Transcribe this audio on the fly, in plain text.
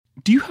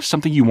Do you have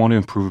something you want to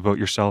improve about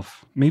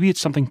yourself? Maybe it's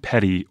something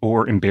petty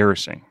or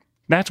embarrassing.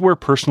 That's where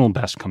Personal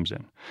Best comes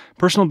in.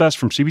 Personal Best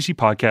from CBC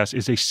Podcast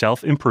is a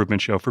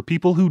self-improvement show for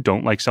people who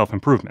don't like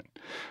self-improvement.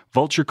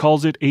 Vulture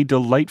calls it a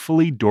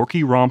delightfully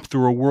dorky romp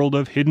through a world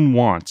of hidden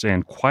wants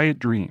and quiet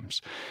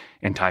dreams.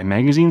 And Time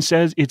Magazine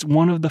says it's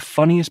one of the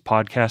funniest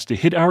podcasts to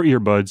hit our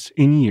earbuds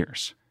in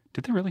years.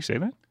 Did they really say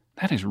that?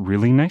 That is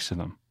really nice of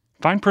them.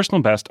 Find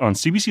Personal Best on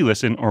CBC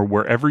Listen or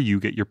wherever you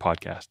get your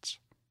podcasts.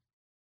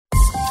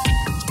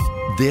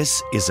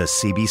 This is a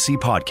CBC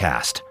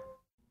podcast.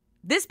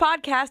 This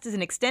podcast is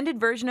an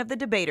extended version of The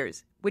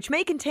Debaters, which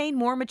may contain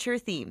more mature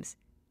themes.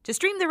 To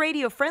stream the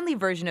radio-friendly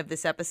version of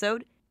this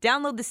episode,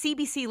 download the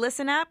CBC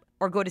Listen app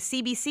or go to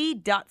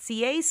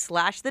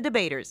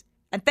cbc.ca/thedebaters.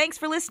 And thanks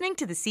for listening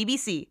to the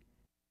CBC.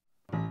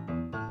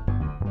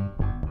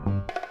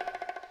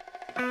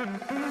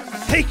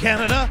 Hey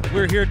Canada,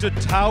 we're here to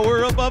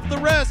tower above the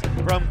rest.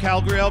 From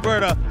Calgary,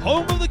 Alberta,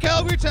 home of the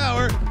Calgary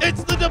Tower,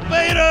 it's The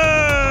Debaters!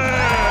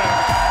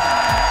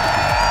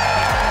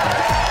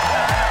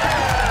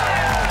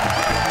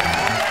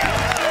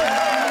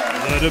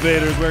 The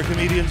Debaters, where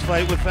comedians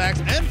fight with facts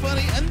and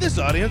funny, and this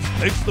audience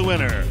picks the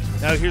winner.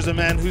 Now here's a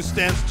man who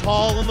stands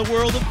tall in the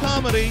world of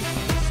comedy,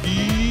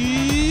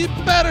 Steve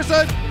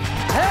Patterson.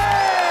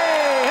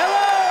 Hey!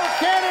 Hello,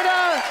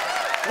 Canada!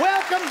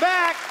 Welcome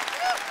back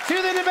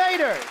to The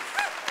Debaters.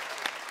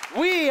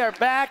 We are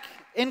back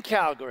in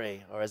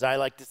Calgary, or as I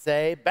like to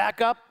say,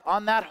 back up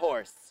on that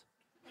horse.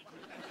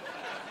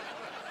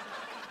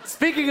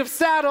 Speaking of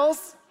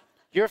saddles,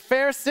 your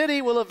fair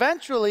city will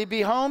eventually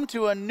be home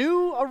to a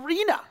new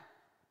arena,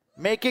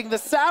 making the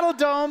Saddle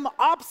Dome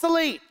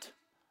obsolete.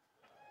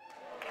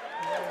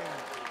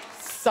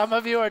 Some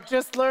of you are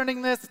just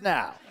learning this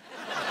now.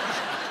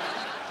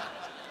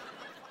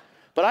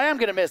 But I am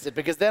going to miss it,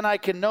 because then I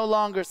can no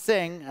longer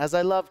sing as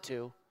I love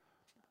to.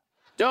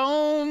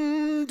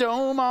 Dome,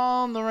 dome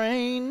on the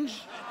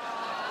range,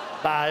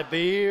 buy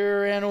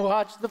beer and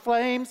watch the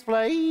flames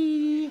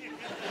play,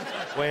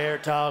 where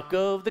talk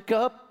of the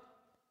cup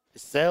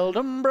is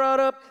seldom brought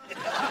up,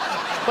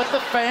 but the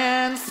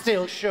fans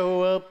still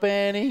show up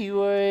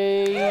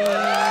anyway.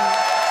 Yeah,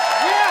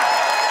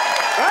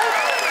 right?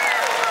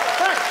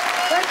 Thanks.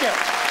 Thank you.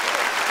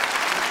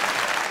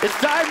 It's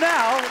time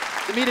now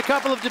to meet a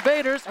couple of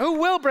debaters who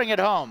will bring it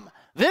home.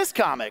 This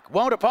comic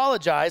won't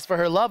apologize for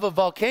her love of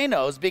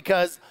volcanoes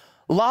because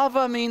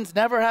lava means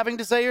never having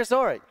to say you're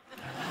sorry.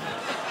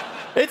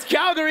 It's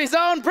Calgary's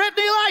own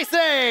Brittany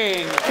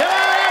Lyseng. Come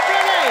on out,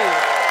 Brittany.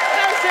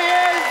 There she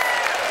is.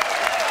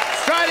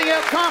 Striding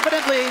out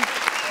confidently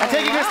and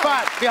taking her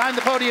spot behind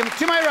the podium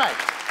to my right.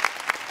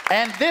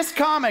 And this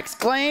comic's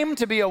claim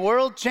to be a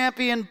world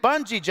champion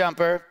bungee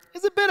jumper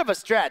is a bit of a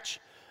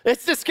stretch.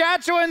 It's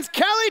Saskatchewan's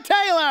Kelly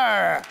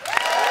Taylor.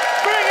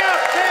 Bring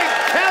out Big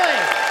Kelly.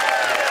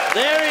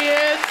 There he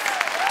is.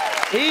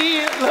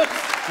 He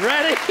looks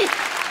ready.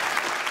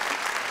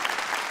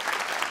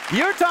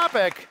 Your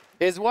topic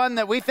is one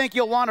that we think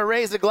you'll want to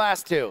raise a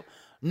glass to.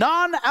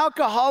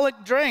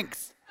 Non-alcoholic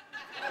drinks.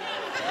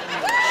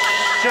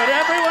 Should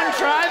everyone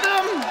try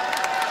them?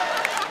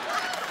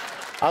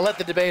 I'll let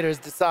the debaters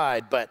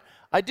decide, but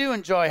I do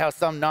enjoy how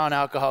some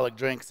non-alcoholic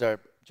drinks are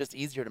just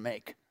easier to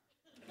make.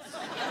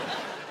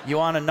 You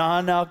want a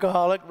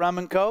non-alcoholic rum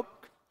and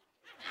Coke?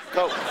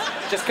 Coke.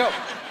 Just Coke.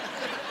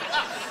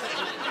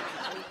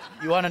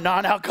 You want a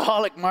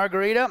non-alcoholic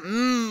margarita?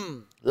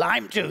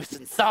 Lime juice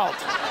and salt.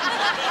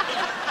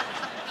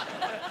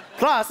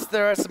 Plus,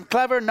 there are some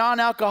clever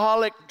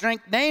non-alcoholic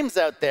drink names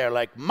out there,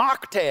 like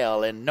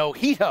Mocktail and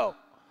Nojito.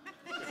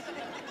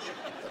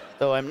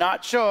 Though I'm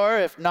not sure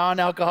if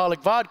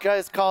non-alcoholic vodka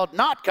is called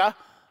Notka,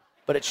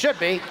 but it should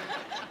be.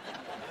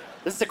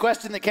 This is a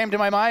question that came to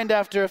my mind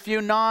after a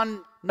few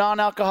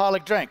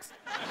non-alcoholic drinks.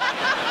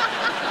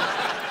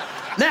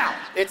 Now,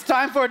 it's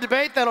time for a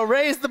debate that'll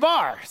raise the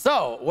bar.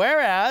 So,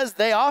 whereas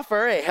they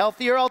offer a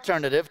healthier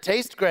alternative,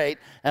 taste great,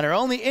 and are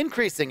only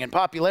increasing in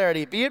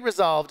popularity, be it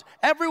resolved,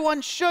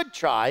 everyone should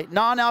try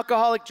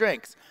non-alcoholic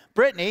drinks.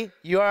 Brittany,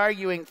 you are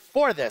arguing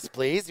for this,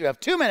 please. You have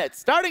 2 minutes.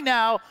 Starting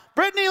now,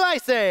 Brittany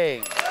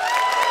Lyseng.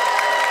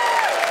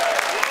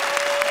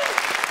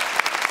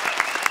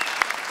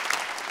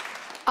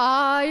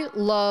 I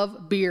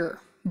love beer.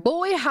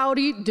 Boy,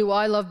 howdy, do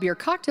I love beer.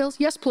 Cocktails,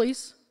 yes,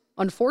 please.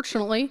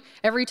 Unfortunately,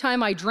 every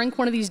time I drink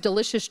one of these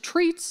delicious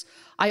treats,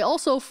 I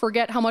also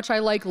forget how much I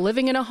like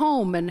living in a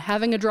home and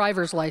having a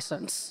driver's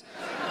license.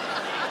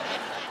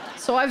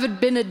 So I've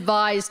been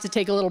advised to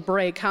take a little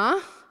break, huh?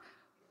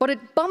 But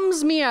it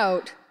bums me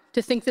out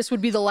to think this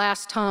would be the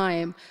last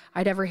time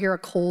I'd ever hear a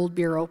cold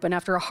beer open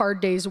after a hard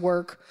day's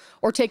work,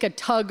 or take a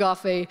tug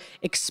off a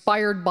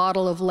expired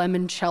bottle of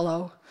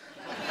limoncello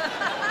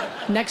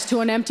next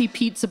to an empty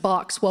pizza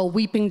box while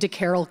weeping to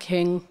Carole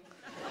King.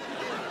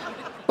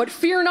 But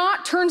fear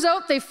not, turns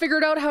out they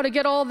figured out how to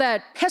get all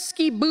that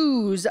pesky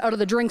booze out of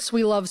the drinks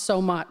we love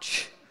so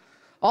much.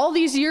 All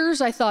these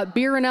years, I thought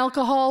beer and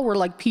alcohol were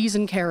like peas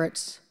and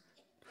carrots.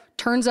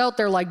 Turns out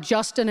they're like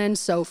Justin and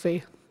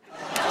Sophie.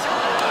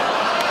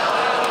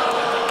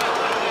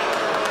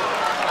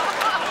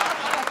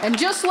 And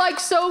just like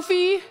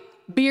Sophie,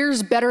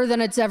 beer's better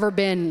than it's ever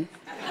been.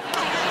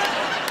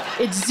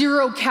 It's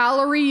 0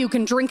 calorie, you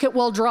can drink it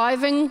while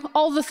driving,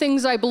 all the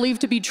things I believe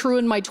to be true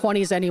in my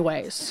 20s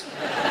anyways.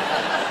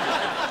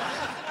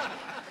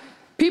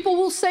 People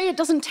will say it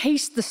doesn't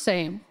taste the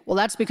same. Well,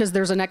 that's because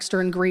there's an extra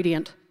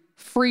ingredient,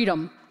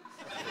 freedom.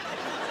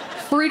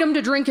 Freedom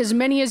to drink as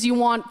many as you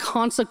want,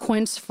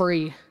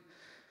 consequence-free.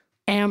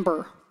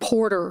 Amber,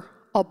 porter,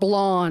 a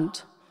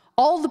blonde.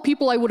 All the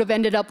people I would have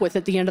ended up with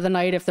at the end of the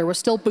night if there was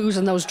still booze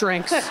in those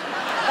drinks.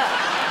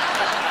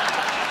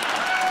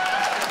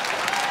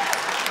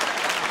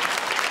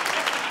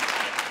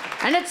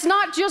 And it's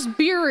not just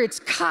beer, it's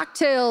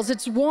cocktails,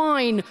 it's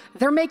wine.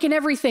 They're making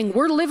everything.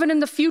 We're living in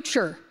the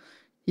future.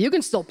 You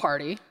can still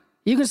party.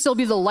 You can still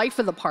be the life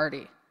of the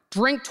party.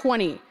 Drink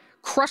 20,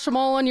 crush them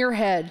all on your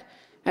head.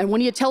 And when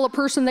you tell a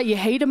person that you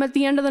hate them at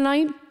the end of the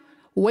night,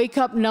 wake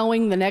up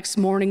knowing the next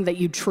morning that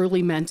you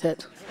truly meant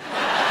it.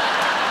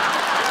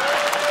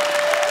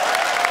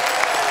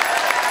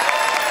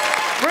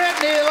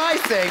 Brittany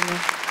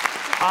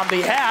Lyseng on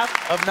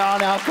behalf of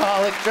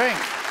non-alcoholic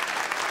drinks.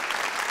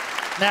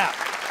 Now,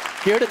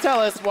 here to tell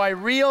us why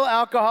real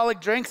alcoholic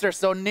drinks are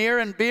so near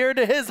and dear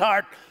to his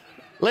heart,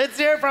 let's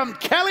hear from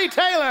Kelly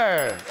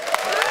Taylor.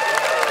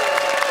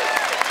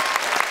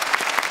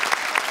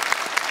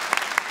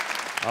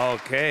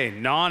 Okay,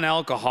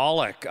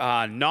 non-alcoholic.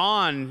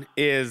 Non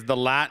is the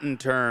Latin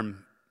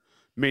term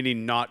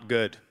meaning not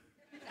good.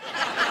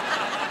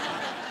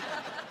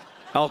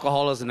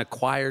 Alcohol is an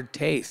acquired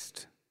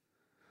taste.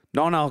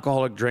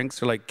 Non-alcoholic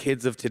drinks are like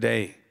kids of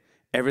today.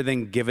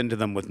 Everything given to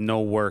them with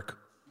no work.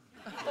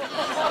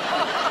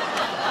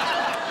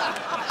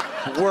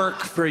 Work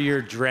for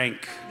your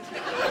drink.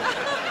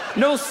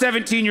 No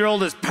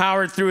 17-year-old has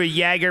powered through a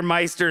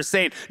Jägermeister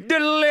saying,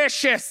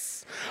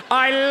 delicious!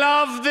 I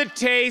love the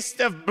taste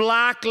of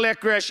black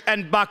licorice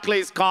and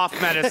Buckley's cough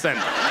medicine.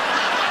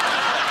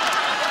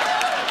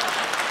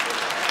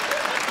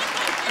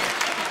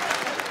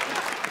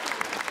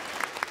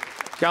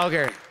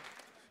 Calgary,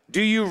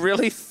 do you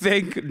really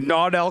think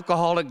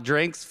non-alcoholic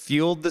drinks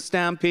fueled the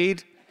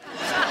stampede?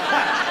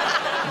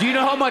 Do you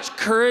know how much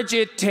courage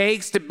it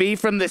takes to be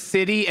from the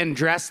city and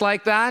dress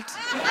like that?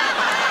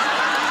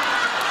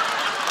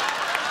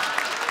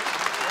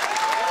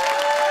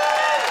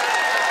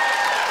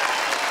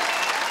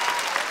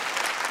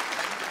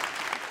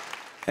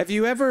 Have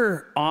you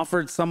ever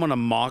offered someone a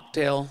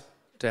mocktail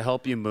to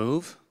help you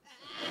move?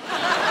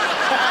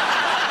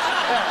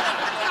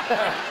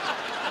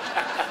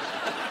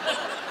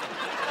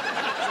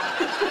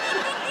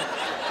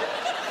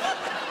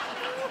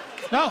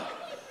 No,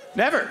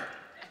 never.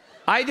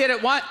 I did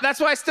it once. That's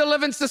why I still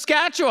live in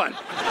Saskatchewan.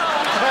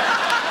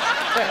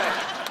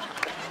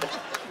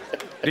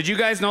 Did you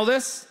guys know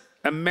this?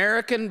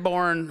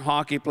 American-born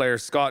hockey player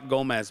Scott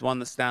Gomez won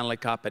the Stanley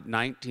Cup at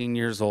 19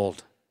 years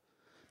old,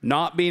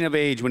 not being of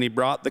age when he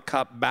brought the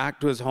cup back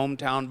to his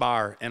hometown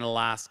bar in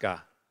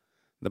Alaska.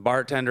 The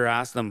bartender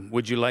asked him,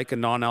 would you like a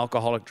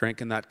non-alcoholic drink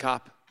in that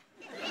cup?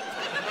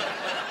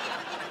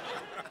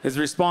 His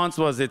response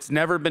was, it's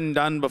never been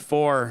done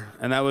before,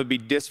 and that would be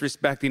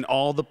disrespecting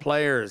all the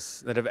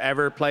players that have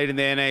ever played in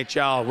the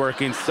NHL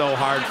working so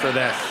hard for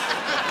this.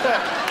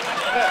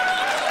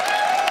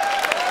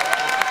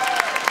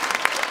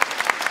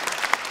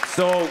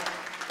 So,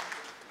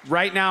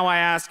 right now I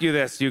ask you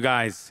this, you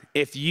guys.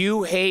 If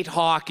you hate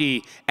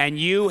hockey, and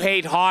you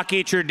hate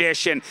hockey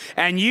tradition,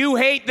 and you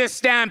hate the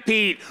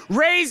Stampede,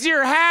 raise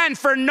your hand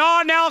for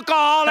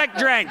non-alcoholic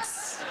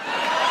drinks.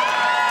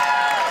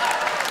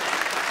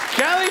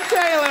 Kelly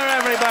Taylor,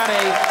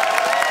 everybody.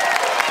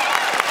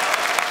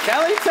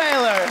 Kelly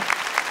Taylor,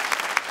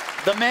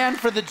 the man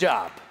for the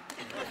job.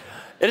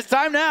 It is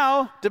time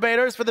now,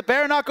 debaters, for the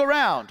bare knuckle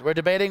round. We're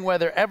debating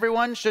whether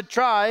everyone should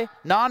try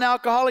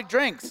non-alcoholic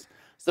drinks.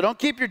 So don't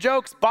keep your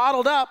jokes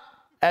bottled up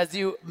as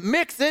you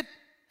mix it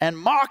and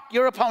mock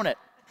your opponent.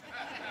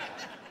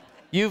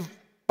 You've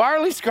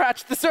barely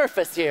scratched the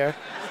surface here.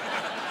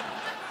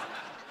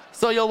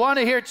 So you'll want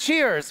to hear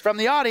cheers from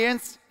the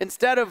audience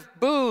instead of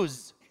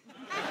boos.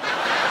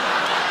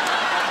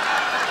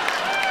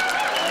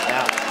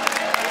 Now,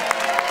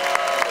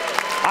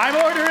 I'm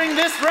ordering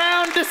this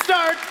round to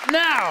start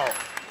now.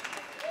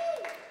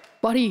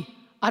 Buddy,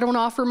 I don't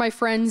offer my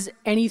friends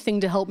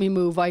anything to help me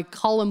move. I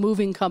call a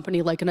moving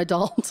company like an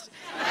adult.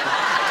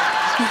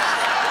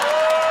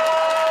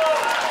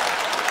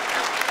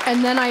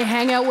 And then I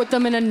hang out with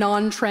them in a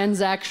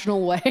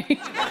non-transactional way.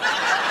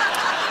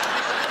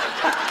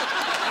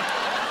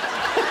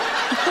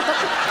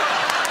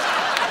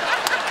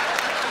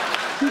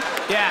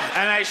 Yeah,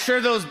 and I'm sure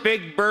those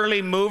big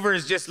burly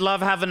movers just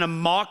love having a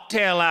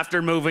mocktail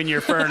after moving your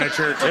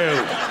furniture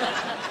too.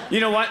 You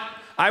know what?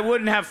 I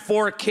wouldn't have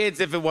 4 kids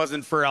if it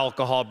wasn't for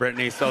alcohol,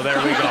 Brittany, so there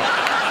we go.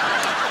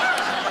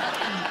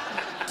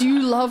 Do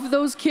you love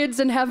those kids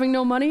and having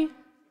no money?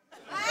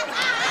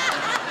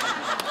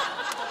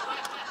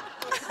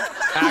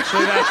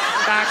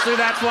 Actually,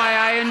 that's why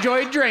I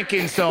enjoy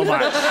drinking so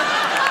much. Okay.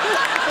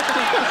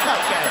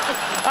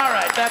 All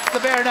right, that's the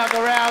bare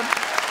knuckle round.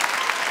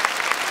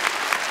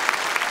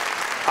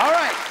 All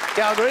right,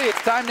 Calgary,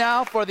 it's time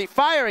now for the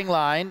firing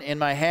line. In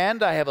my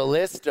hand, I have a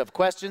list of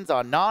questions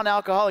on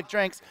non-alcoholic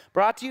drinks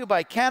brought to you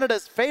by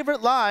Canada's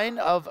favorite line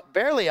of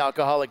barely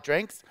alcoholic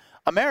drinks,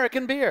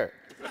 American beer.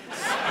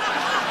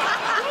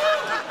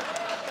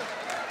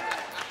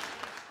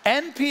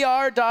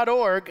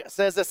 NPR.org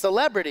says a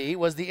celebrity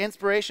was the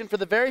inspiration for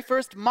the very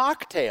first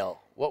mocktail.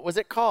 What was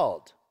it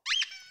called?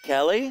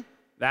 Kelly?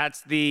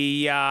 That's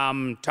the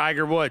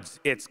Tiger Woods.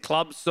 It's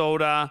club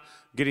soda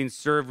getting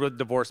served with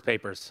divorce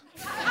papers.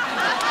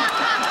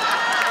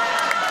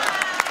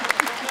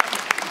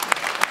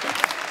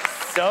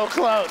 So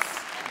close.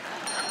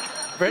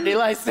 Brittany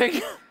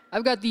Lyseng?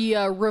 I've got the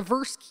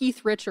reverse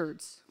Keith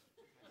Richards.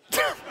 I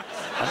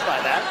don't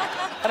mind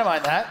that. I don't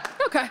mind that.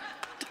 Okay.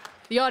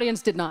 The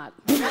audience did not.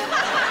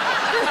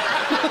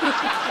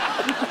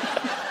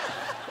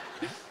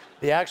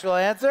 The actual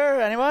answer,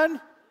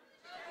 anyone?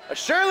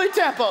 Shirley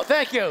Temple,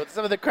 thank you.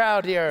 Some of the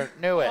crowd here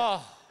knew it.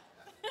 Oh.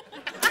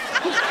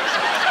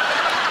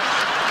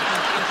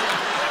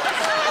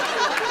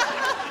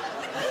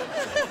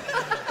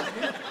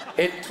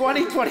 In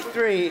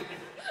 2023,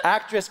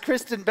 actress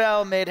Kristen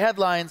Bell made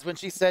headlines when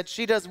she said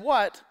she does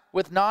what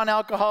with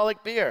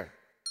non-alcoholic beer?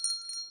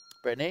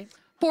 Brittany?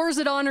 Pours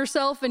it on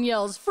herself and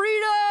yells,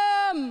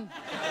 "Freedom!"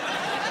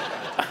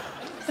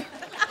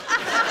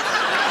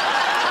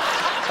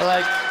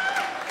 I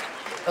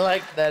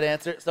like that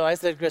answer. So I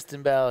said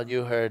Kristen Bell and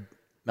you heard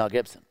Mel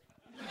Gibson.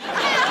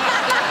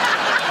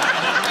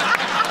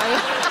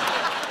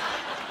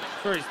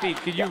 Sorry,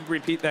 Steve, could you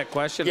repeat that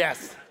question?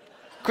 Yes.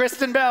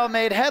 Kristen Bell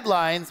made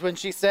headlines when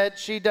she said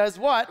she does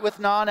what with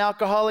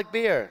non-alcoholic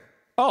beer?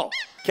 Oh,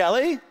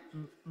 Kelly?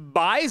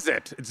 buys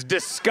it. It's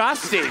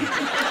disgusting.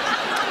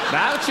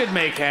 That should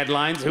make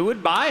headlines. Who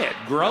would buy it?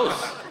 Gross.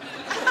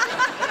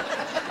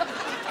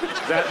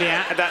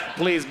 That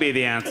please be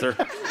the answer.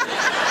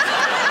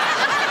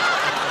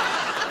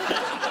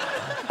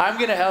 I'm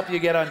going to help you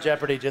get on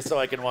Jeopardy just so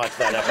I can watch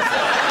that episode.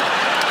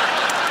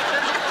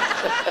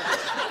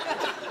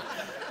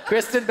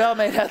 Kristen Bell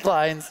made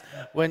headlines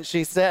when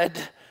she said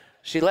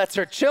she lets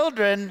her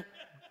children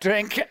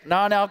drink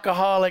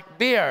non-alcoholic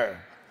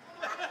beer.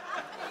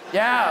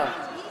 Yeah.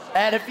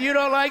 And if you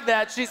don't like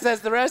that, she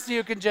says the rest of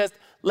you can just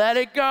let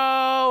it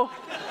go.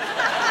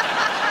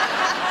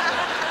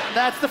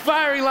 That's the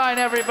firing line,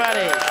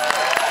 everybody.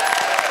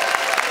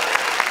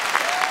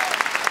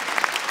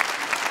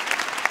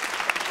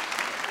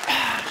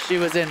 She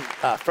was in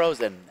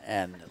Frozen,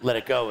 and Let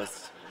It Go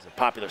was a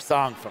popular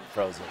song from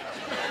Frozen.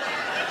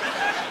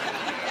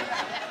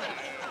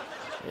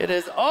 It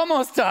is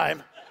almost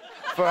time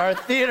for our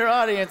theater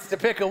audience to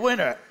pick a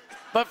winner.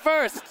 But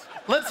first,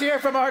 let's hear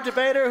from our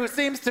debater who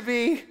seems to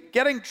be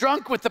getting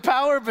drunk with the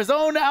power of his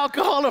own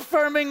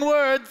alcohol-affirming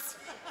words,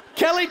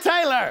 Kelly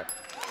Taylor.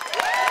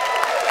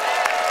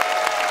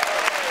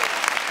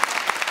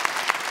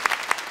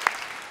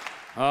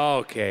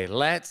 Okay,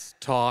 let's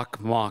talk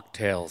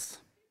mocktails.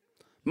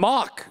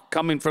 Mock,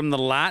 coming from the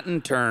Latin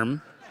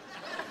term,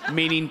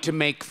 meaning to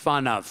make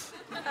fun of.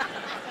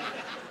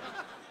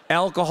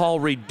 Alcohol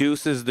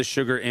reduces the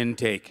sugar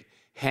intake,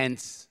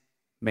 hence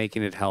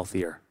making it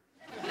healthier.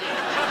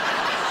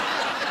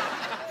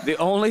 The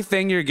only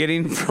thing you're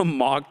getting from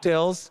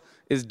mocktails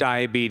is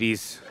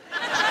diabetes.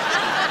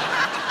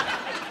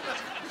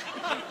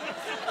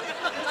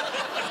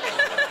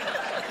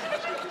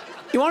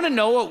 You want to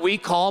know what we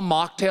call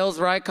mocktails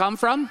where I come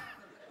from?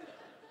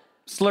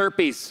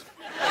 Slurpees.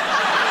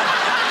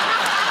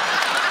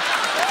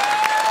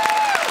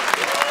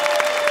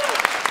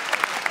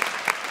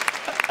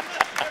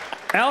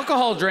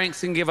 Alcohol drinks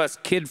can give us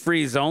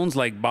kid-free zones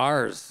like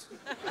bars.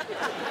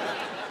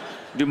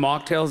 Do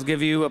mocktails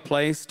give you a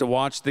place to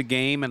watch the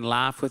game and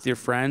laugh with your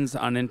friends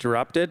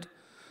uninterrupted?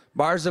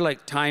 Bars are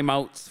like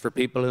timeouts for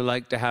people who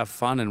like to have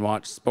fun and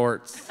watch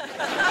sports.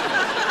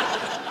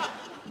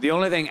 The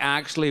only thing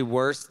actually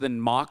worse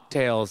than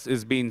mocktails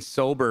is being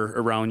sober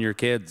around your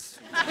kids.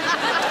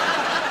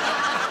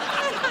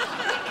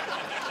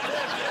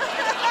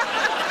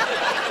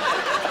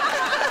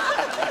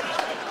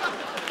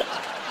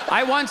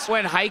 I once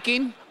went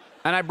hiking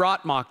and I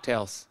brought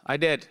mocktails. I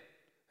did.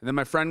 And then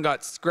my friend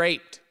got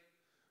scraped,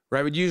 where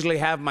I would usually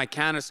have my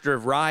canister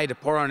of rye to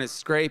pour on his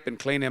scrape and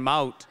clean him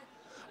out.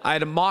 I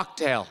had a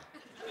mocktail.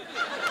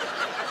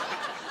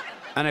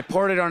 And I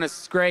poured it on his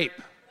scrape.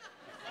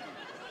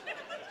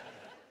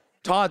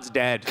 Todd's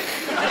dead.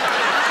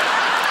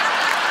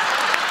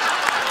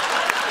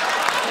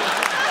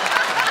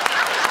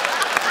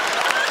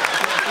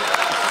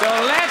 So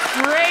let's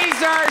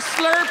raise our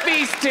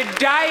Slurpees to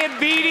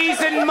diabetes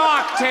and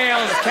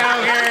mocktails,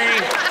 Calgary.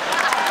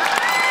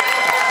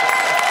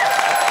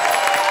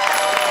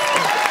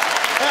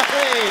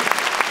 Hey,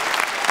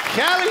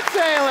 Kelly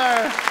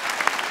Taylor.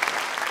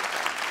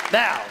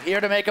 Now, here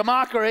to make a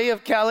mockery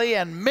of Kelly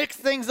and mix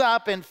things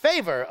up in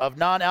favor of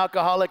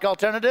non-alcoholic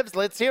alternatives,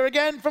 let's hear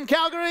again from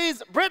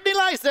Calgary's Brittany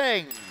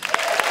Lyseng.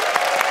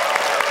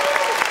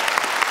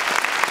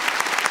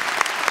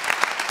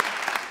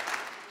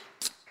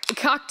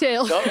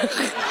 Cocktail. Oh, what was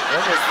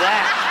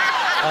that?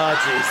 Oh,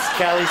 jeez.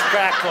 Kelly's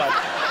cracked one.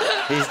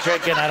 He's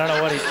drinking. I don't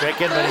know what he's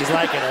drinking, but he's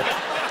liking it.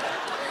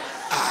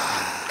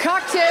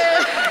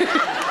 Cocktail.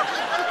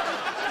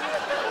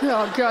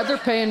 Oh, God, they're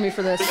paying me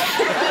for this.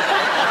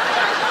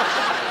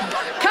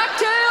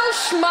 Cocktail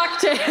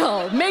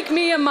schmocktail. Make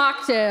me a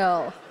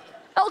mocktail.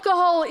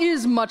 Alcohol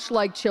is much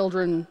like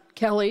children,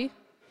 Kelly.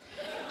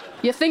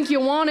 You think you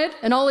want it,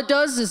 and all it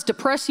does is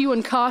depress you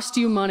and cost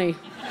you money.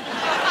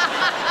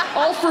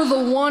 All for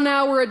the 1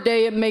 hour a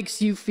day it makes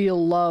you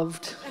feel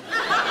loved.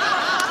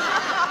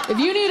 If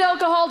you need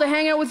alcohol to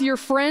hang out with your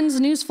friends,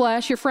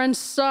 newsflash, your friends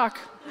suck.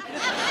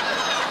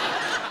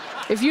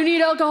 If you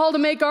need alcohol to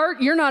make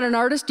art, you're not an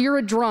artist, you're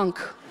a drunk.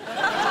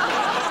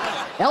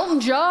 Elton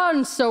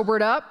John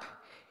sobered up.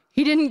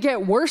 He didn't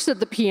get worse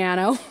at the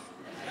piano.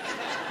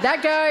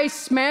 That guy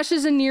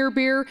smashes a near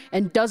beer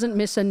and doesn't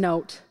miss a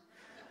note.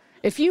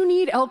 If you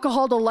need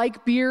alcohol to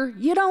like beer,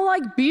 you don't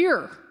like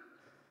beer.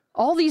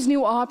 All these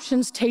new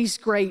options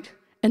taste great,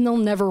 and they'll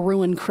never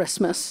ruin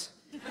Christmas.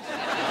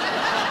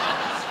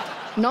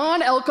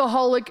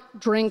 Non-alcoholic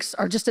drinks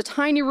are just a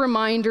tiny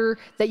reminder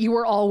that you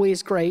were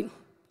always great.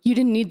 You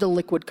didn't need the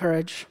liquid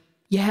courage.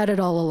 You had it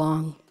all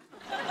along.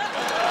 Brittany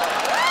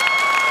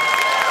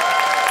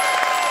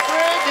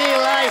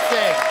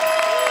Lyseng.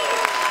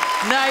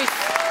 Nice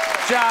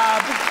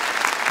job,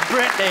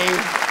 Brittany.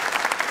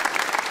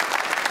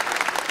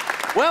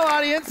 Well,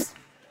 audience,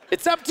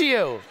 it's up to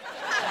you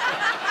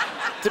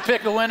to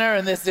pick a winner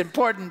in this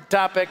important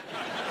topic.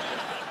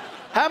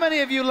 How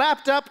many of you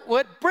lapped up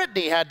what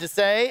Brittany had to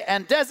say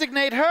and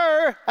designate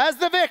her as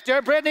the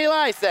victor, Brittany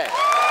Lyseng?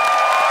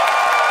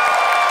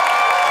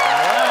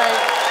 All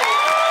right.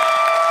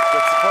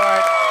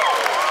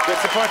 Good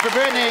support for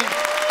Brittany.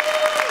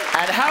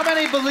 And how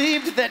many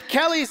believed that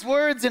Kelly's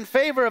words in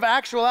favor of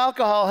actual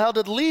alcohol held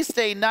at least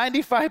a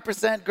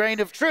 95% grain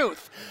of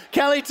truth?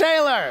 Kelly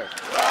Taylor.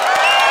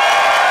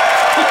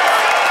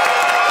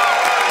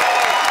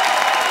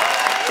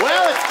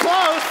 Well, it's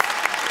close,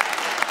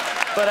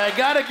 but I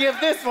gotta give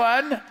this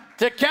one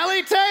to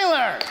Kelly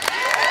Taylor.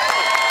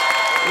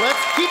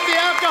 Let's keep the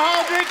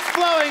alcohol drinks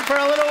flowing for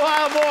a little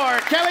while more.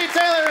 Kelly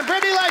Taylor and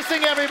Brittany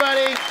Lyseng,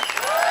 everybody.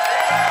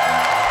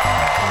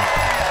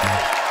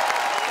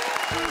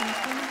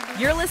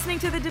 You're listening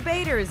to The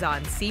Debaters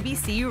on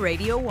CBC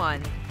Radio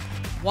 1.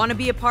 Want to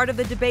be a part of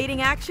the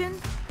debating action?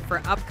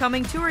 For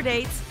upcoming tour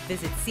dates,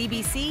 visit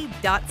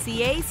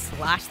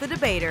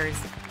cbc.ca/thedebaters.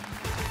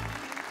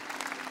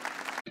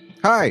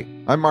 Hi,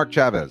 I'm Mark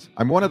Chavez.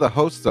 I'm one of the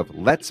hosts of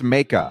Let's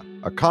Make a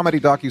comedy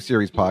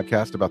docuseries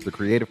podcast about the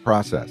creative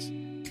process.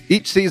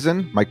 Each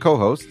season, my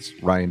co-hosts,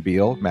 Ryan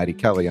Beal, Maddie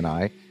Kelly, and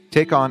I,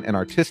 take on an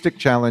artistic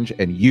challenge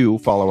and you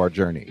follow our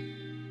journey.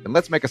 In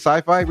Let's Make a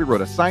Sci-Fi, we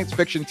wrote a science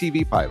fiction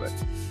TV pilot.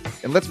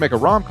 In Let's Make a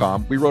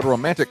Rom-Com, we wrote a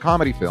romantic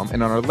comedy film.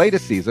 And on our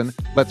latest season,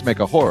 Let's Make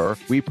a Horror,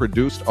 we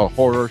produced a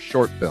horror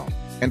short film.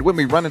 And when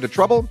we run into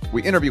trouble,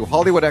 we interview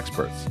Hollywood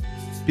experts.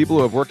 People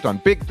who have worked on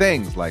big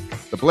things like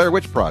The Blair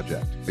Witch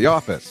Project, The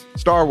Office,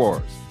 Star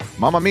Wars,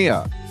 Mamma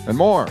Mia, and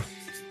more.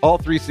 All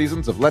 3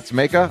 seasons of Let's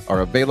Make a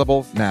are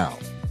available now,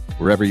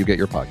 wherever you get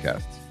your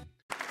podcasts.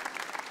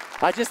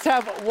 I just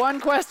have one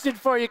question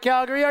for you,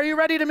 Calgary. Are you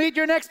ready to meet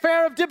your next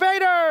pair of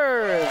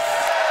debaters?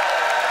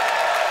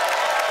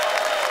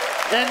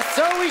 And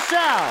so we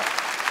shall.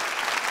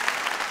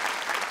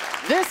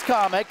 This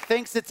comic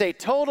thinks it's a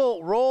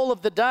total roll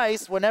of the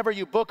dice whenever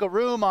you book a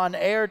room on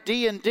Air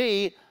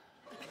D&D.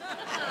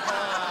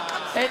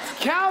 It's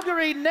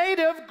Calgary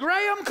native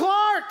Graham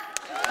Clark.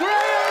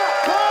 Graham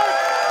Clark,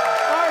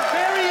 our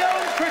very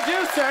own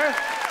producer,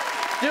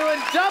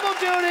 doing double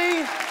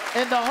duty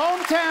in the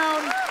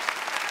hometown,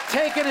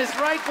 taking his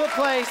rightful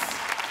place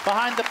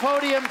behind the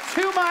podium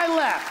to my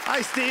left.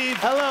 Hi, Steve.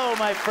 Hello,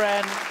 my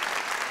friend.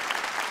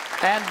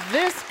 And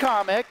this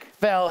comic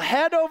fell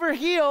head over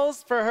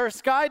heels for her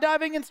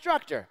skydiving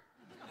instructor.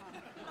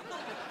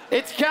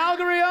 It's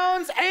Calgary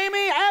owns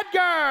Amy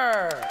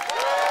Edgar.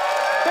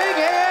 Big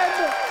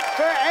hand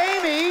for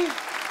Amy.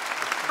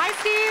 Hi,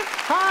 Steve.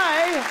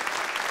 Hi.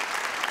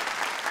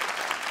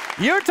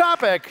 Your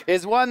topic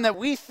is one that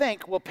we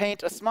think will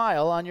paint a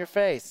smile on your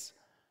face.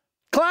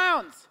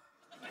 Clowns.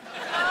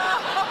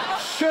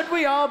 Should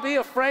we all be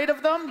afraid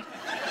of them?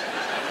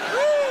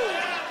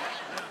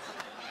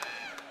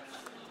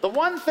 The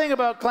one thing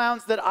about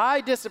clowns that I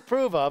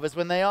disapprove of is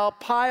when they all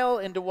pile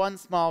into one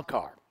small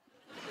car.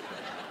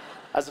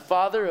 As a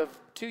father of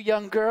 2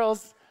 young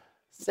girls,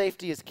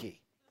 safety is key.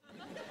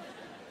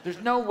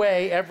 There's no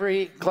way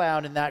every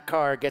clown in that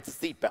car gets a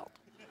seatbelt.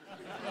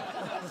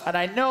 And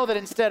I know that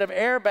instead of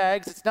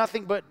airbags, it's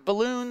nothing but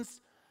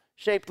balloons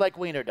shaped like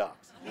wiener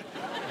dogs.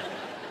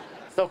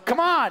 So come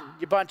on,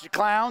 you bunch of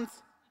clowns.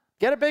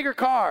 Get a bigger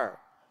car.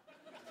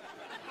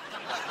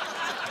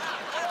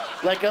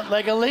 Like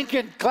a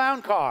Lincoln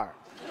clown car.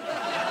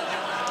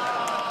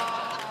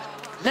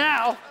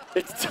 Now,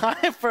 it's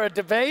time for a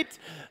debate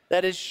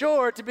that is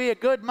sure to be a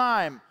good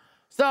mime.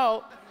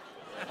 So...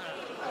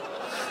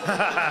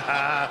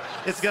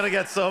 It's going to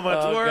get so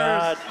much worse.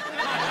 God.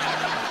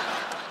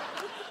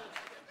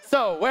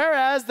 So,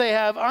 whereas they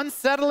have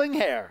unsettling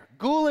hair,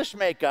 ghoulish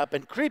makeup,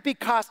 and creepy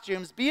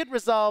costumes, be it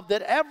resolved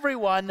that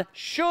everyone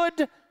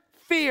should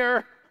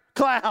fear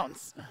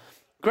clowns.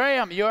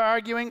 Graham, you're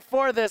arguing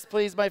for this,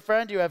 please, my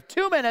friend. You have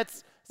 2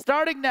 minutes,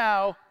 starting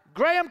now.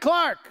 Graham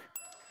Clark.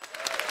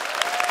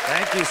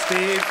 Thank you,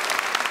 Steve.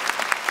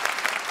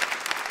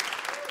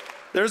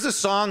 There's a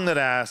song that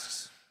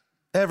asks,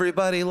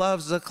 everybody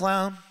loves a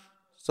clown,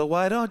 so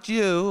why don't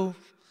you?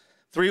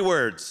 3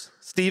 words,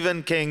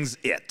 Stephen King's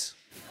It.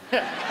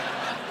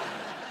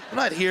 I'm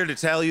not here to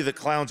tell you that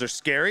clowns are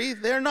scary.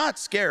 They're not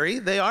scary,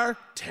 they are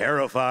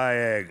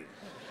terrifying.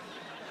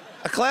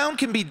 A clown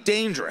can be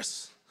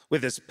dangerous.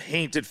 With his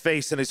painted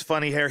face and his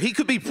funny hair, he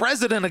could be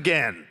president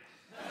again.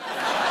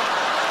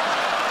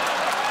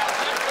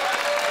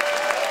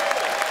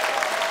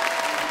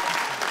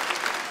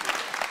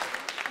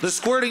 The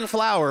squirting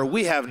flower,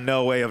 we have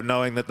no way of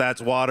knowing that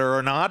that's water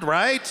or not,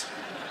 right?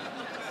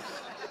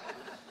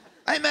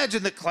 I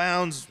imagine that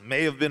clowns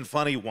may have been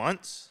funny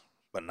once,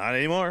 but not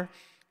anymore.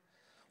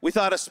 We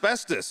thought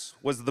asbestos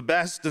was the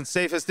best and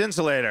safest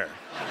insulator.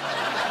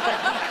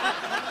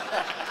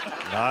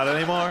 Not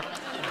anymore.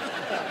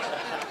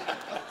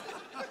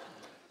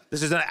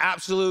 This is an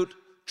absolute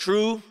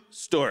true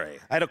story.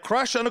 I had a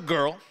crush on a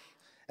girl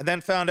and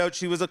then found out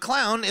she was a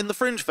clown in the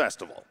Fringe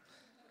Festival.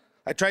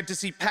 I tried to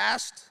see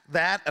past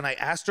that and I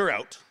asked her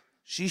out.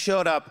 She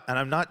showed up, and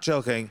I'm not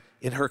joking,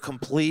 in her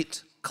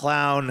complete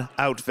clown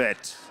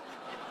outfit.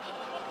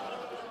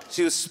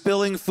 She was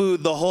spilling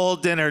food the whole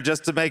dinner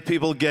just to make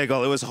people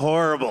giggle. It was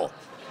horrible.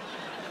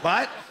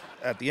 But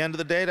at the end of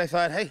the date, I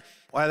thought, hey,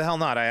 why the hell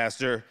not? I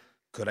asked her,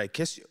 could I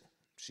kiss you?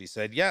 She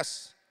said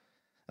yes.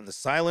 And the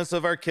silence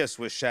of our kiss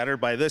was shattered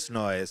by this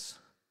noise.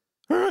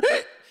 Now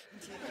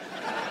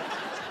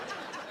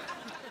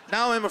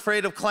I'm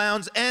afraid of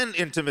clowns and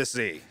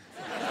intimacy.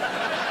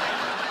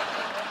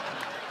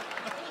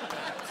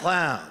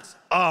 Clowns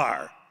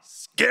are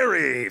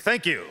scary.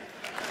 Thank you.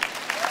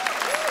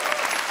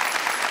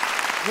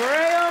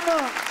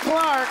 Graham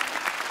Clark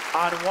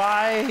on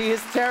why he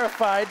is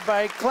terrified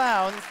by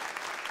clowns.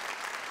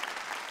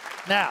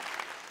 Now,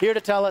 here to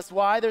tell us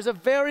why, there's a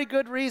very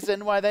good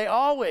reason why they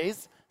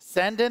always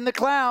send in the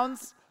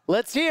clowns.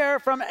 Let's hear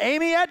from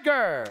Amy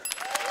Edgar.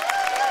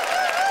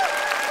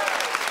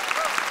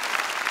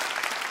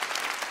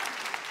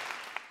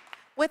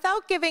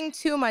 Without giving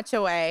too much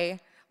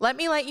away, let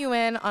me let you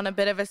in on a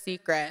bit of a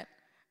secret.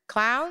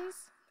 Clowns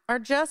are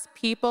just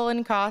people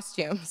in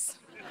costumes.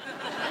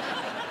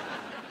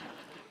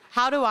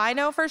 How do I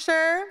know for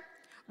sure?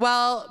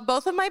 Well,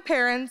 both of my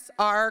parents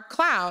are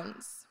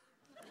clowns.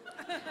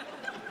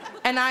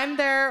 And I'm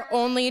their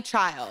only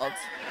child.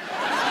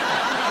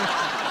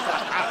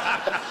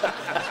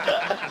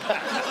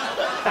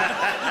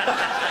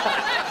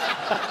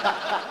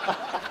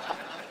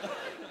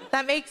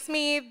 That makes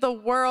me the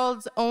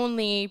world's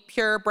only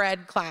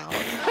purebred clown.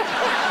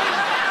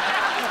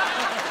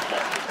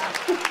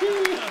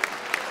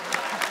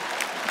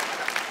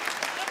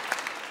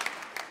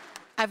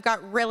 I've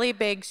got really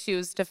big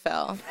shoes to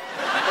fill.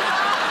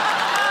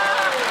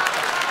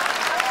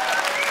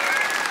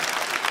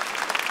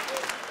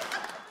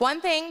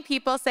 One thing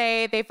people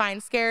say they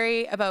find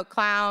scary about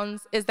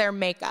clowns is their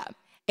makeup.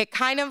 It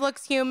kind of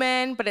looks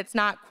human, but it's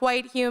not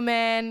quite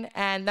human,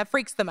 and that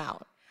freaks them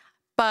out.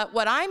 But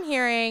what I'm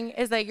hearing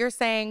is that you're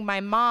saying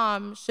my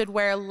mom should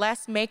wear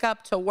less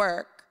makeup to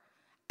work,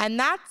 and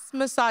that's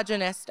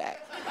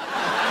misogynistic.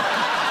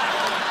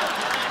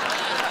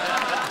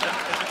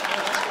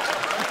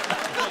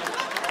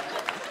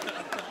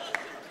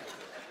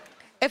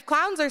 If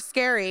clowns are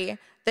scary,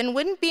 then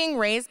wouldn't being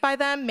raised by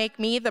them make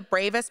me the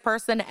bravest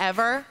person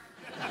ever?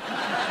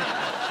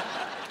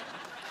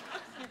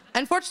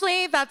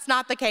 Unfortunately, that's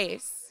not the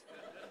case.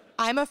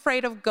 I'm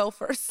afraid of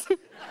gophers.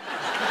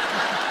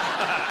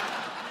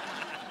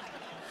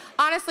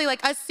 Honestly,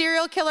 like, a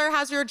serial killer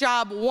has your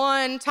job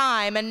one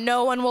time and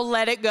no one will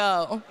let it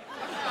go.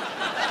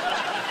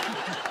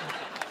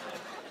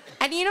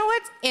 And you know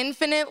what's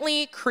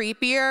infinitely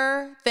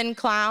creepier than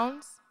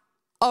clowns?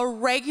 A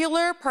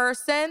regular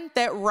person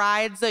that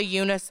rides a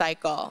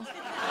unicycle.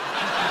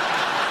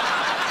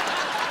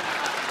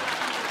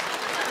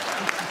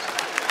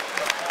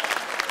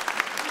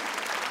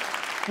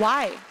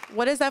 Why?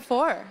 What is that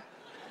for?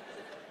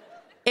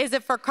 Is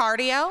it for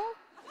cardio?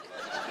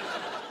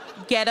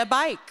 Get a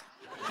bike.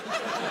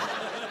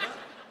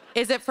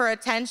 Is it for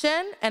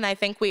attention? And I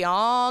think we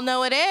all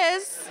know it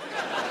is.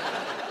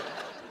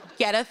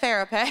 Get a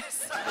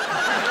therapist.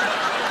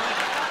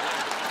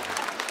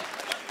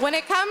 When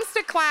it comes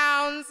to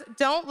clowns,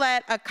 don't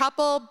let a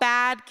couple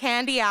bad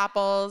candy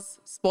apples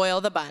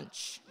spoil the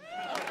bunch.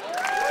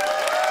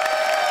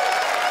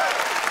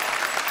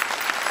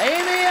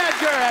 Amy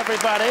Edgar,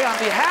 everybody, on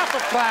behalf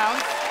of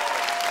clowns.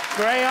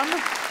 Graham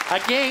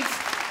against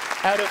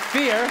Out of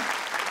Fear.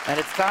 And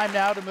it's time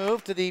now to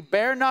move to the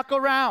bare knuckle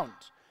round.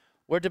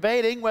 We're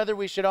debating whether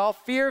we should all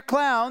fear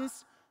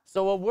clowns.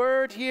 So a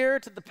word here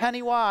to the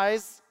penny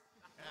wise.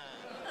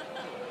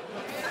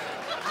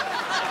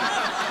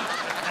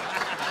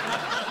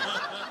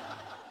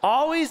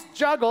 Always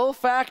juggle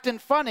fact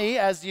and funny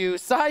as you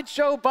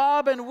sideshow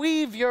bob and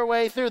weave your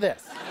way through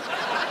this.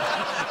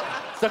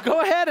 So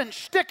go ahead and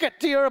shtick it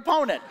to your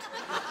opponent,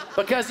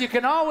 because you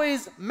can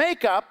always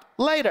make up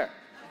later.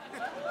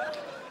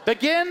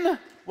 Begin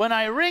when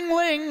I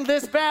ring-ling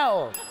this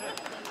bell.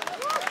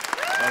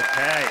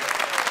 Okay.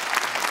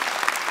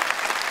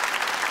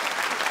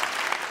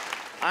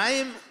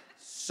 I'm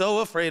so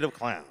afraid of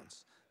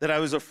clowns that I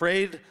was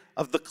afraid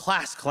of the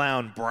class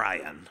clown,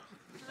 Brian.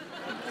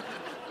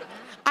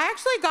 I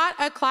actually got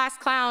a class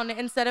clown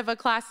instead of a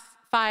class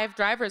 5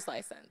 driver's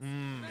license.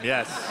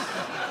 Yes.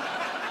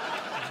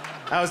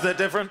 How is that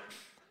different?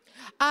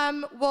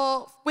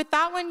 Well, with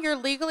that one, you're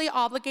legally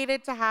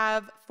obligated to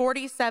have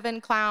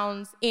 47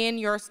 clowns in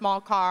your small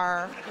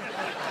car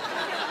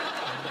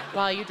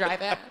while you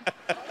drive it.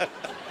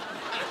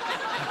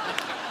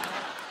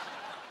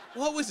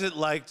 What was it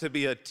like to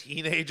be a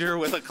teenager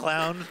with a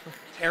clown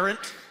parent?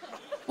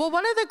 Well,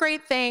 one of the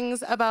great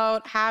things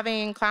about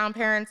having clown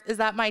parents is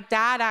that my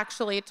dad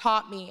actually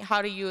taught me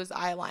how to use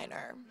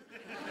eyeliner.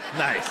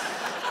 Nice.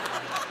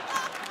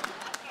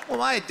 Well,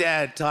 my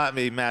dad taught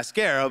me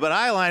mascara, but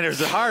eyeliners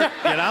are hard,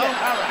 you know?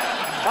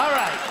 All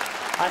right.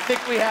 I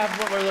think we have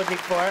what we're looking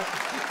for.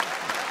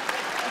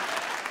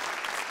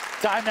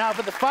 Time now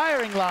for the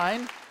firing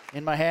line.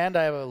 In my hand,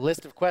 I have a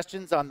list of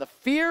questions on the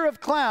fear of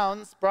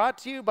clowns, brought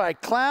to you by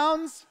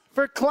Clowns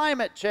for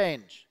Climate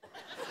Change.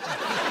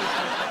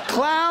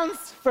 Clowns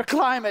for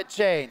Climate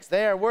Change.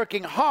 They are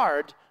working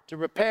hard to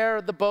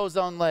repair the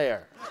ozone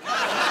layer.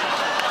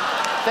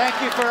 Thank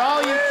you for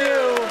all you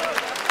do.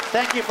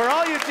 Thank you for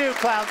all you do,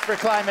 Clowns for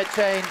Climate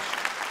Change.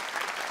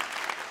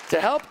 To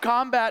help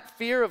combat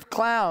fear of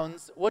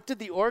clowns, what did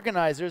the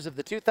organizers of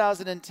the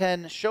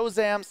 2010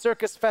 Showzam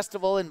Circus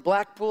Festival in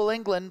Blackpool,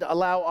 England,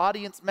 allow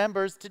audience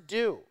members to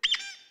do?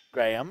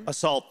 Graham?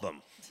 Assault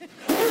them.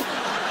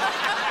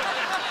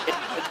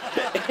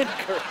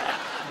 Incorrect.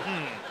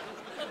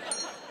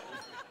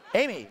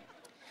 Amy?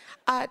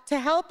 To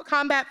help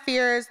combat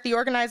fears, the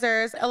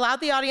organizers allowed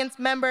the audience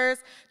members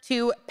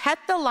to pet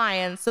the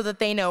lions so that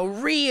they know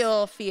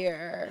real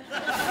fear.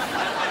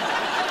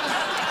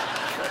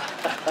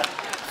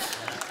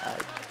 I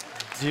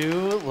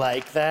do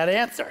like that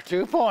answer.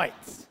 2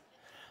 points.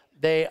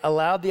 They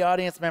allowed the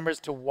audience members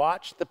to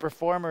watch the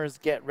performers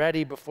get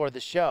ready before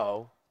the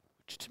show,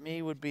 which to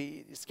me would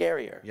be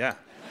scarier. Yeah.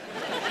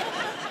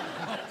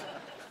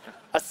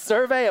 A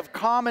survey of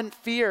common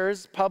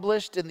fears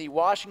published in the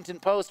Washington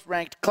Post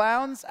ranked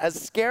clowns as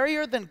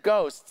scarier than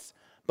ghosts,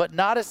 but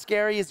not as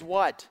scary as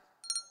what?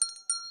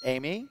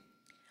 Amy?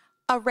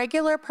 A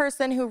regular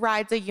person who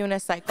rides a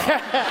unicycle.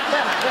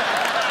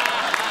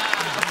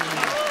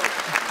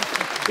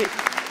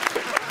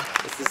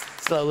 This is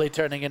slowly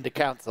turning into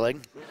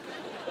counseling.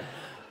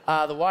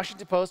 The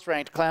Washington Post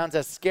ranked clowns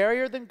as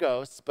scarier than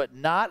ghosts, but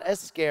not as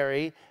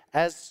scary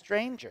as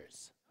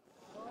strangers.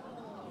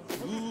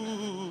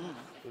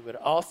 We would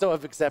also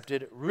have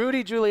accepted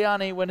Rudy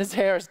Giuliani when his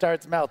hair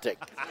starts melting.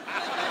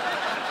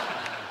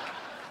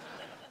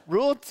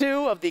 Rule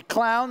 2 of the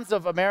Clowns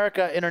of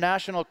America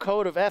International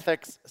Code of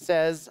Ethics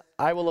says,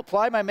 I will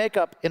apply my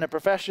makeup in a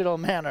professional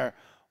manner.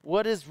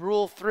 What is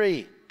Rule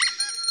 3?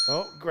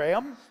 Oh,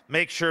 Graham?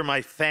 Make sure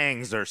my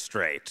fangs are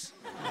straight.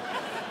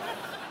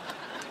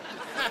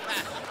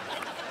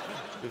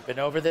 We've been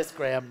over this,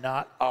 Graham.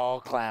 Not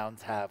all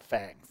clowns have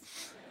fangs.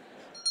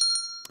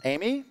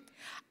 Amy?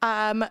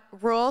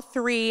 Rule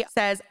 3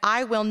 says,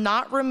 I will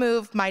not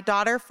remove my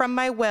daughter from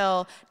my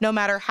will, no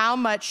matter how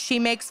much she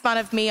makes fun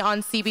of me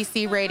on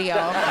CBC radio.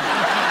 I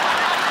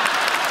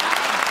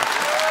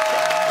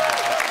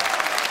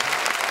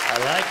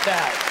like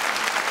that.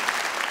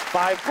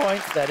 5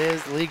 points. That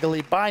is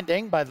legally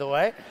binding, by the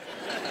way.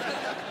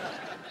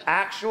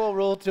 Actual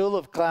Rule 2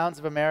 of Clowns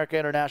of America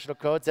International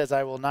Code says,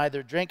 I will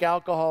neither drink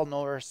alcohol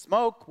nor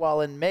smoke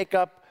while in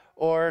makeup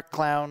or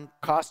clown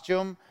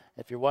costume.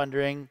 If you're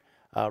wondering,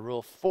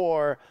 Rule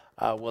 4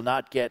 will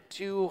not get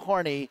too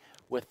horny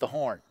with the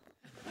horn.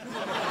 And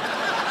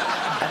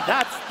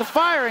that's the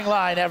firing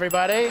line,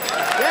 everybody.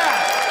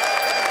 Yeah.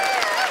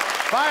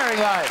 Firing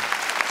line.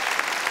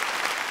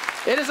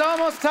 It is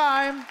almost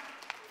time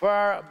for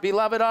our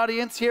beloved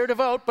audience here to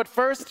vote, but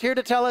first, here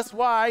to tell us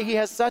why he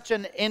has such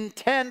an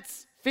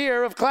intense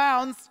fear of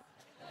clowns.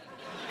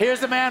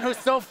 Here's a man who's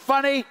so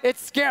funny,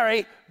 it's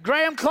scary,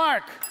 Graham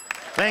Clark.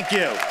 Thank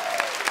you.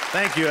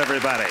 Thank you,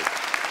 everybody.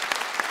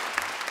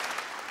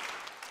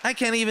 I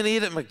can't even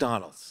eat at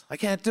McDonald's. I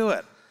can't do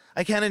it.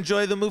 I can't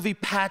enjoy the movie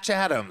Patch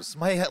Adams.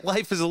 My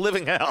life is a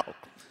living hell.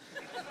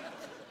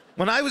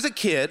 When I was a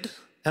kid,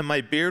 and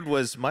my beard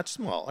was much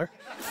smaller,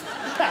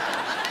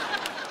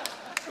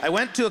 I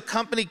went to a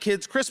company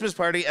kids' Christmas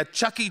party at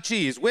Chuck E.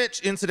 Cheese, which,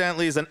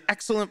 incidentally, is an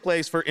excellent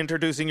place for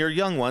introducing your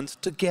young ones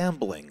to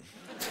gambling.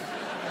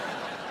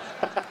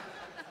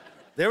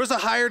 There was a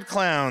hired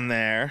clown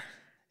there,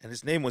 and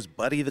his name was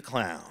Buddy the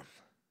Clown.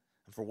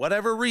 And for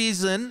whatever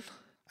reason,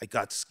 I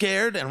got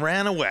scared and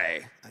ran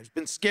away. I've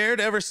been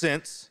scared ever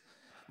since.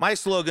 My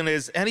slogan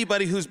is,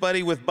 anybody who's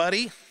buddy with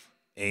Buddy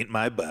ain't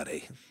my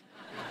buddy.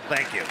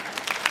 Thank you.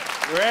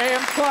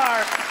 Graham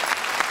Clark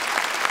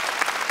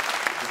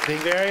is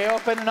being very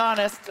open and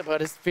honest about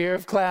his fear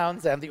of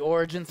clowns and the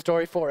origin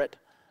story for it.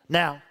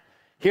 Now,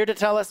 here to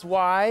tell us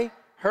why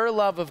her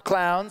love of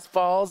clowns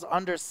falls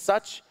under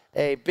such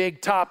a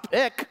big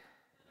topic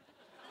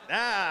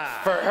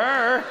for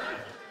her,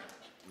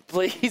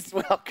 please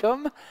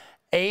welcome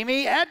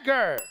Amy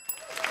Edgar.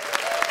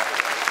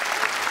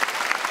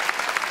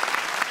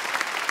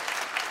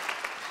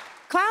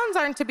 Clowns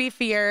aren't to be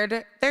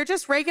feared. They're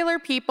just regular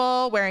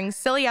people wearing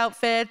silly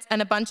outfits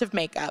and a bunch of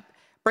makeup,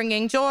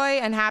 bringing joy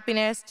and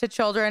happiness to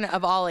children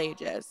of all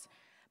ages,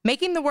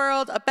 making the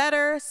world a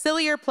better,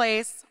 sillier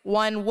place,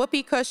 one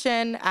whoopee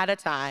cushion at a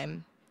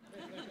time.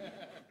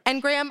 And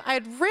Graham,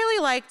 I'd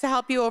really like to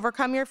help you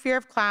overcome your fear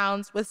of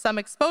clowns with some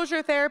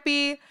exposure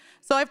therapy,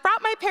 so I've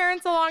brought my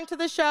parents along to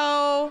the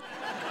show.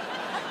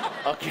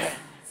 Okay.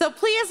 So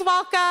please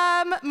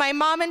welcome my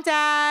mom and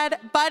dad,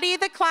 Buddy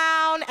the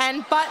Clown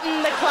and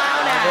Button the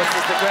Clownette. This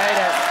is the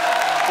greatest.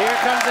 Here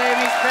comes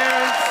Amy's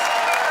parents.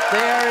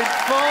 They are in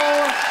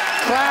full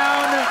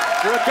clown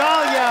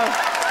regalia.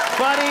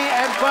 Buddy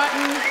and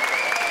Button.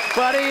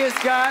 Buddy has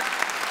got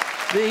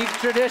the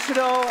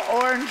traditional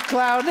orange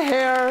clown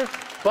hair.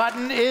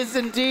 Button is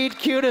indeed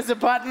cute as a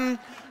button.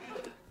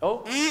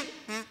 Oh.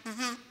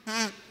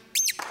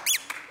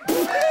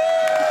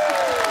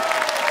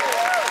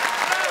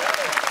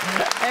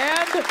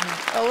 And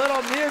a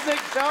little music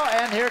show,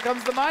 and here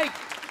comes the mic.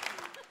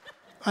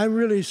 I'm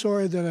really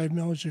sorry that I've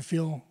made you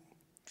feel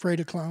afraid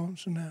of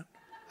clowns and that.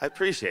 I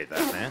appreciate that,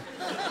 man.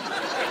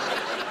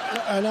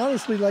 I'd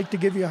honestly like to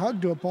give you a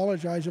hug to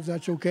apologize if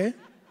that's okay.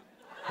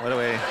 What do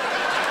we...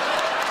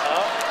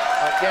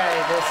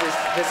 Okay,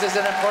 this is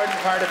an important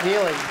part of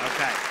healing.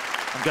 Okay,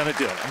 I'm gonna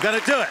do it. I'm gonna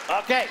do it.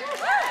 Okay,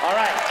 all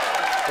right.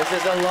 This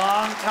is a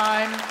long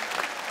time.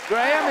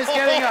 Graham is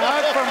getting a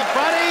hug from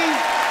Buddy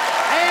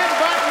and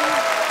Button.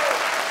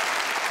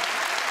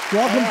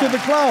 Welcome to the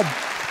club.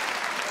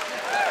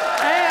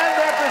 And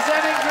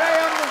representing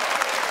Graham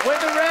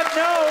with the red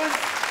nose,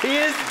 he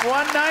is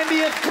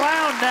 190th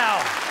clown now.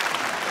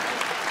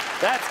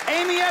 That's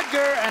Amy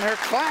Edgar and her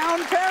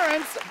clown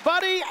parents,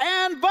 Buddy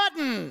and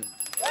Button.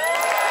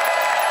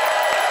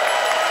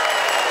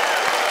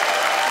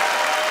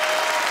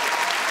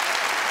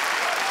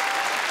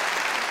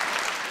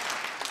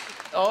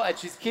 Oh, and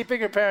she's keeping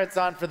her parents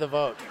on for the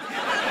vote.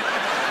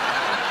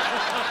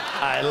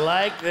 I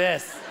like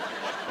this.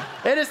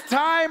 It is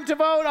time to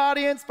vote,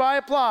 audience, by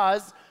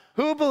applause.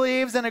 Who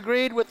believes and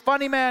agreed with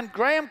funny man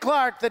Graham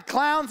Clark that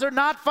clowns are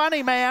not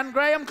funny man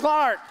Graham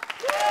Clark?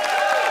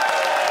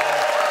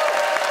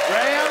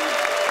 Graham,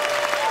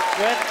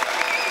 with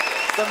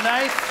some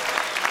nice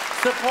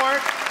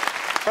support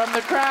from the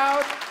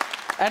crowd.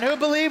 And who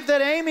believed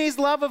that Amy's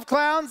love of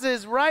clowns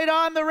is right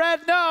on the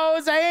red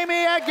nose,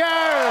 Amy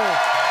Edgar?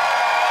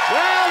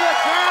 Well, the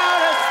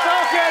crowd has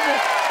spoken.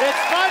 It's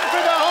fun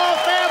for the whole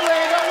family.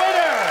 The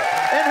winner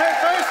in her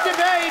first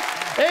debate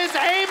is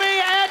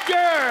Amy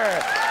Edgar.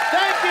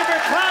 Thank you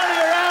for clowning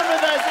around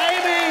with us,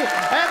 Amy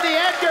and the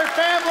Edgar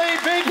family.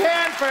 Big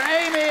hand for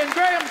Amy and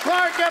Graham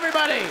Clark,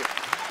 everybody.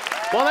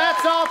 Well,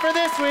 that's all for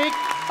this week.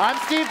 I'm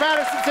Steve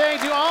Patterson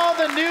saying to all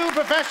the new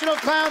professional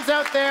clowns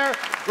out there,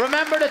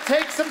 remember to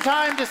take some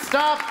time to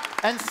stop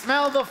and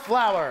smell the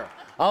flower.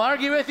 I'll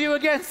argue with you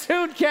again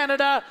soon,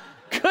 Canada.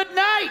 Good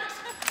night.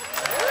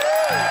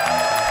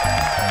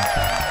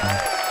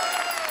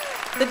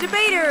 The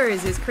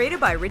Debaters is created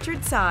by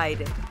Richard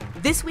Side.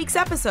 This week's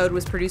episode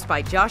was produced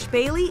by Josh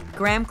Bailey,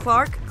 Graham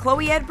Clark,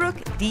 Chloe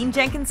Edbrook, Dean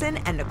Jenkinson,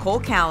 and Nicole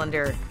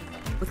Callender.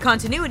 With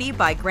continuity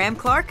by Graham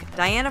Clark,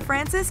 Diana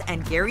Francis,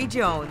 and Gary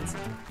Jones.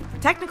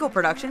 Technical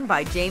production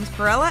by James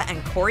Perella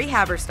and Corey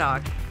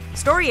Haberstock.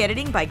 Story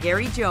editing by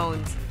Gary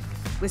Jones.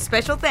 With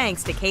special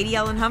thanks to Katie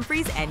Ellen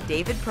Humphreys and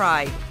David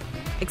Pride.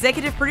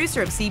 Executive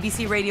producer of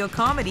CBC Radio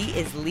Comedy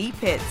is Lee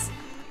Pitts.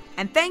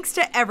 And thanks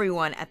to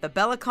everyone at the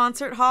Bella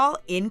Concert Hall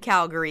in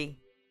Calgary.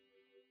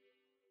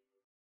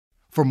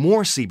 For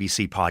more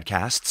CBC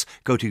podcasts,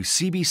 go to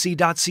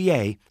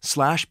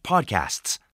cbc.ca/podcasts.